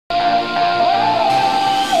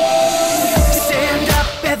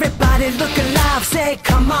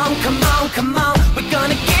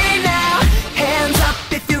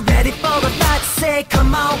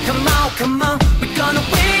come on, we're gonna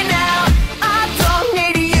win now. I don't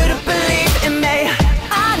need you to believe in me.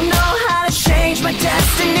 I know how to change my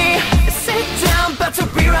destiny. Sit down, about to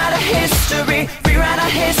rewrite our history. Rewrite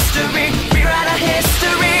our history, rewrite our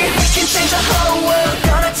history. We can change the whole world,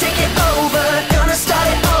 gonna take it over, gonna start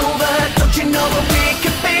it over. Don't you know what we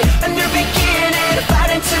could be? A new beginning,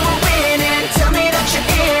 fighting till we're winning. Tell me that you're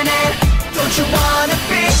in it. Don't you wanna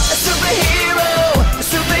be a superhero? A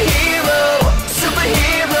superhero, a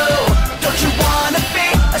superhero. Don't you wanna be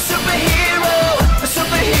a superhero? A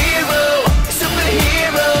superhero, a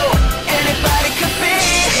superhero. Anybody could be,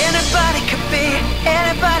 anybody could be,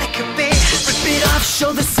 anybody could be. Rip it off,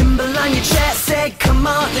 show the symbol on your chest. Say come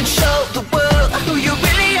on and show the world who you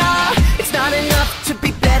really are. It's not enough to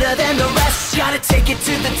be better than the rest. Gotta take it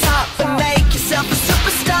to the top.